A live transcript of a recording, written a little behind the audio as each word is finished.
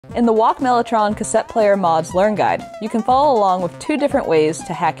In the Walk Mellotron Cassette Player Mods Learn Guide, you can follow along with 2 different ways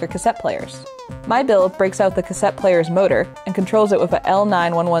to hack your cassette players. My build breaks out the cassette player's motor and controls it with a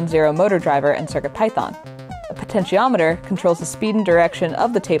L9110 motor driver and CircuitPython. A potentiometer controls the speed and direction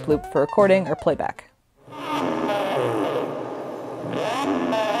of the tape loop for recording or playback.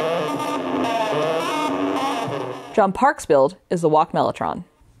 John Park's build is the Walk Mellotron.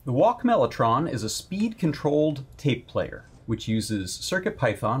 The Walk Mellotron is a speed-controlled tape player, which uses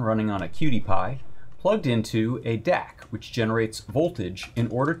CircuitPython running on a QT Py, plugged into a DAC, which generates voltage in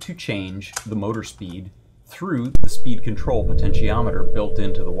order to change the motor speed through the speed control potentiometer built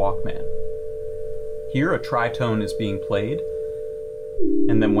into the Walkman. Here a tritone is being played,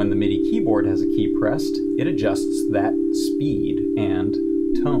 and then when the MIDI keyboard has a key pressed, it adjusts that speed and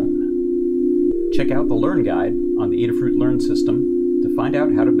tone. Check out the Learn Guide on the Adafruit Learn system to find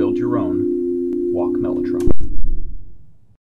out how to build your own Walk Mellotron.